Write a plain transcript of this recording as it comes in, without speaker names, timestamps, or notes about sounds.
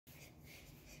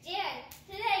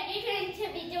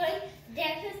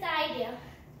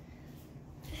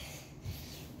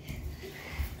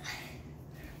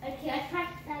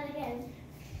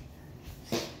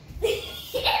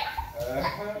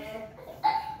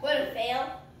fail?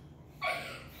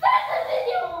 Start the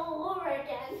video over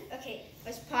again. Okay,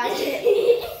 let's pause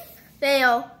it.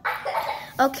 Fail.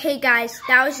 Okay, guys,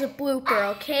 that was a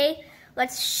blooper, okay?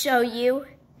 Let's show you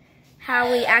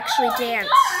how we actually dance.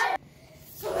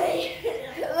 Wait,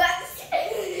 let's do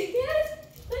it.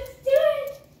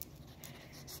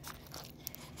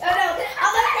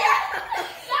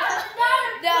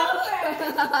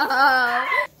 No.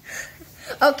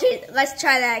 Okay, let's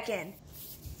try that again.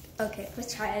 Okay,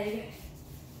 let's try it again.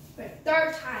 For the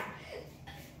third time.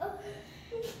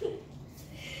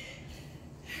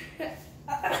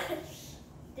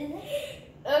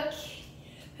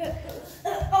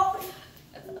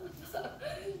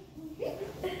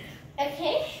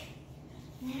 Okay.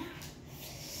 Now.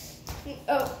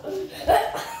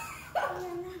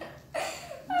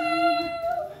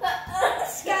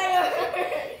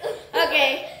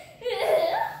 Okay.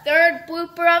 Third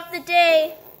blooper of the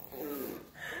day.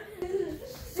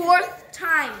 Fourth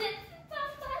time. This is so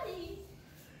funny.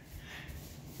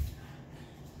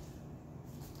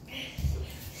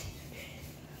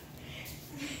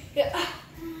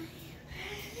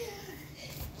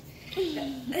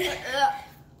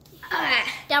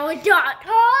 Now we're done.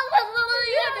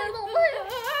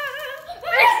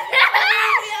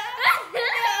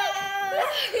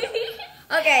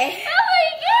 Okay. Oh my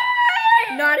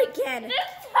God! Not again.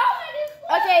 There's so many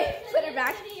Okay, flags put in her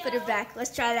back. this video. Put her back.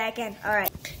 Let's try that again. All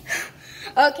right.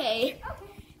 Okay.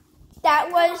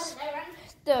 That was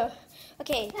the.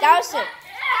 Okay, that was the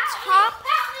top.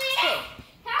 Okay,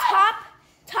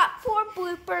 top 4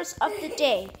 bloopers of the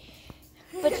day.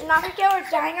 But do not forget we're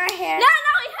dyeing our hair. No,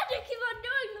 we have to keep on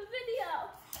doing the video.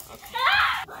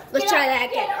 Let's try that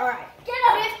again. All right. Get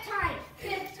up.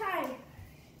 Fifth time.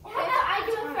 How about I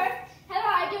do it first? How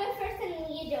about I do it first and then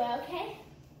you do it, okay?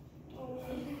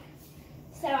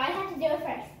 So I have to do it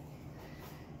first.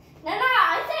 No,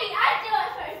 I'm saying I do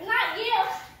it first, not you.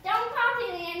 Don't copy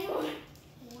me anymore.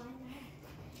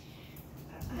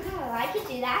 Oh, I could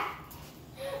do that.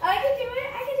 I could do it.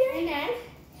 And then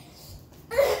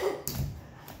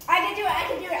I can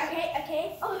do it.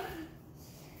 Okay. Oh.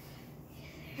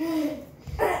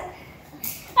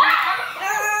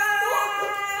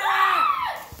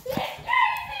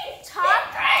 Top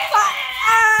 5.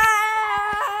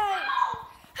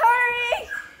 Hurry!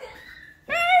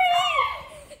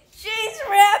 She's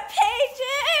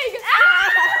rampaging!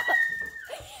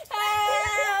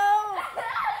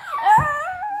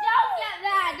 Don't get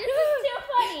mad. This is too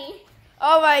funny.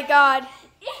 Oh my God.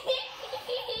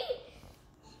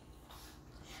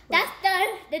 That's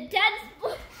the dead.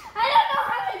 I don't know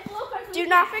how many bloopers. Do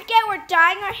not forget we're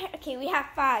dyeing our hair. Okay, we have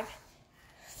 5.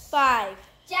 5.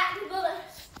 Jack the bullet.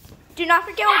 Do not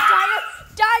forget we're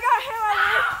dyeing our hair on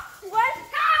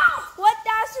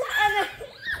 1,000 and the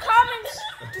comments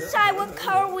decide what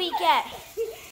color we get.